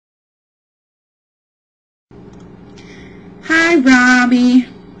Hi, Robbie.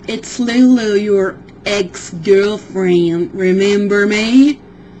 It's Lulu, your ex-girlfriend. Remember me?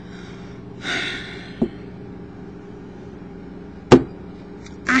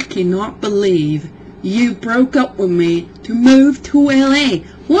 I cannot believe you broke up with me to move to LA.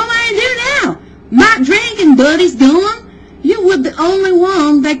 What am I to do now? My drinking buddy's gone. You were the only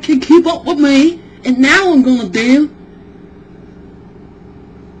one that could keep up with me. And now what I'm gonna do?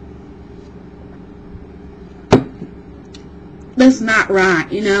 That's not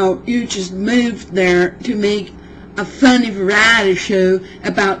right. You know, you just moved there to make a funny variety show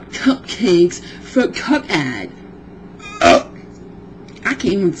about cupcakes for Cockeyed. I can't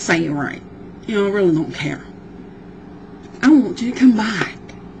even say it right. You know, I really don't care. I want you to come back.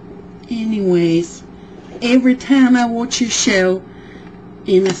 Anyways, every time I watch your show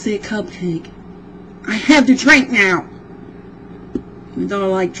and I see a cupcake, I have to drink now. Even though I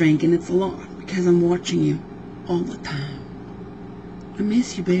like drinking, it's a lot because I'm watching you all the time. I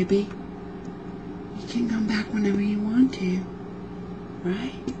miss you, baby. You can come back whenever you want to,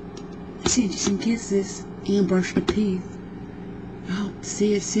 right? I send you some kisses and brush my teeth. I hope to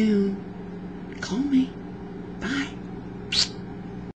see you soon. Call me.